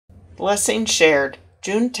Blessing shared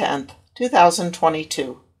June 10th,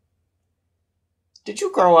 2022. Did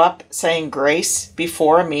you grow up saying grace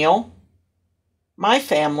before a meal? My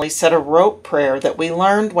family said a rote prayer that we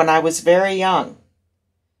learned when I was very young.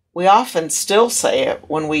 We often still say it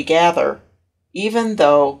when we gather, even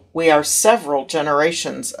though we are several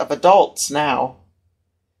generations of adults now.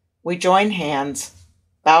 We join hands,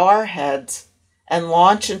 bow our heads, and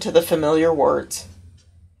launch into the familiar words.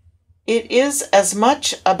 It is as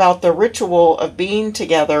much about the ritual of being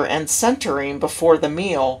together and centering before the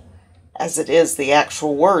meal as it is the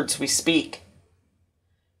actual words we speak.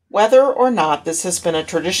 Whether or not this has been a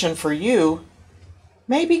tradition for you,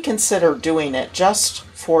 maybe consider doing it just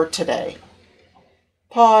for today.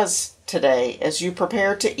 Pause today as you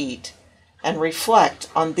prepare to eat and reflect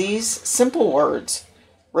on these simple words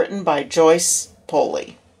written by Joyce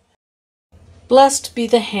Poley. Blessed be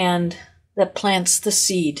the hand that plants the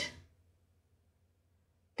seed.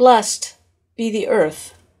 Blessed be the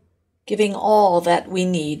earth, giving all that we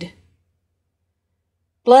need.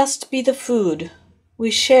 Blessed be the food we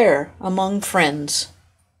share among friends.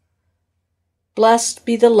 Blessed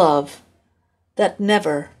be the love that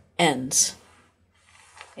never ends.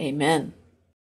 Amen.